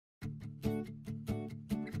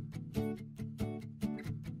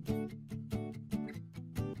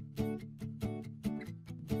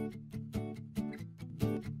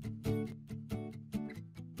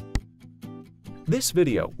This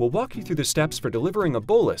video will walk you through the steps for delivering a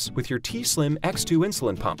bolus with your T-Slim X2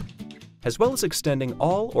 insulin pump, as well as extending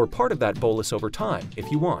all or part of that bolus over time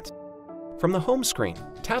if you want. From the home screen,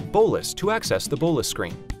 tap Bolus to access the bolus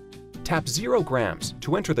screen. Tap 0 grams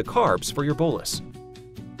to enter the carbs for your bolus.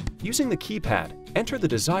 Using the keypad, enter the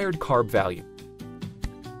desired carb value.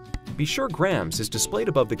 Be sure grams is displayed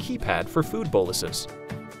above the keypad for food boluses.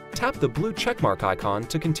 Tap the blue checkmark icon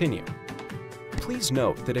to continue. Please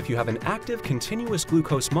note that if you have an active continuous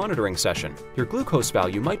glucose monitoring session, your glucose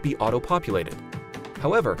value might be auto-populated.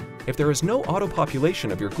 However, if there is no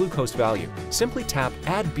auto-population of your glucose value, simply tap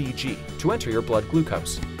Add BG to enter your blood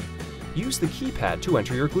glucose. Use the keypad to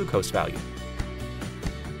enter your glucose value.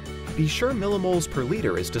 Be sure millimoles per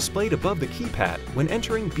liter is displayed above the keypad when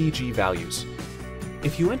entering BG values.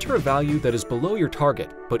 If you enter a value that is below your target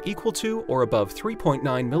but equal to or above 3.9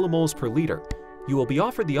 millimoles per liter, you will be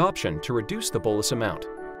offered the option to reduce the bolus amount.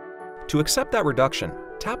 To accept that reduction,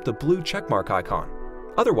 tap the blue checkmark icon.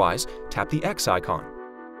 Otherwise, tap the X icon.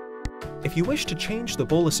 If you wish to change the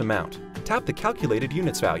bolus amount, tap the calculated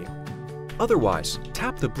units value. Otherwise,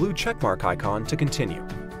 tap the blue checkmark icon to continue.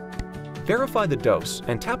 Verify the dose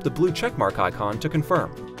and tap the blue checkmark icon to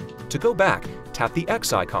confirm. To go back, tap the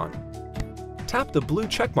X icon. Tap the blue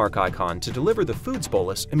checkmark icon to deliver the food's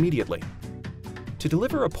bolus immediately. To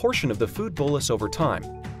deliver a portion of the food bolus over time,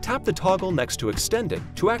 tap the toggle next to Extended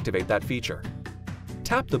to activate that feature.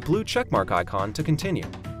 Tap the blue checkmark icon to continue.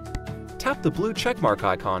 Tap the blue checkmark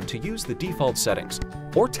icon to use the default settings,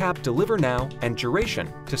 or tap Deliver Now and Duration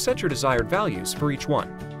to set your desired values for each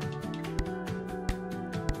one.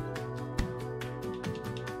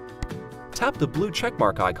 Tap the blue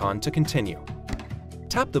checkmark icon to continue.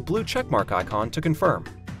 Tap the blue checkmark icon to confirm.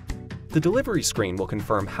 The delivery screen will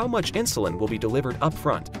confirm how much insulin will be delivered up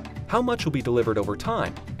front, how much will be delivered over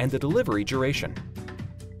time, and the delivery duration.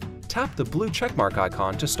 Tap the blue checkmark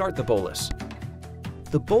icon to start the bolus.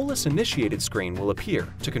 The bolus initiated screen will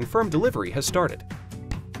appear to confirm delivery has started.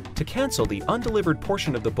 To cancel the undelivered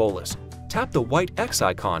portion of the bolus, tap the white X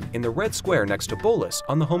icon in the red square next to bolus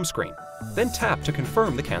on the home screen, then tap to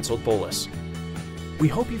confirm the canceled bolus. We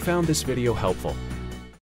hope you found this video helpful.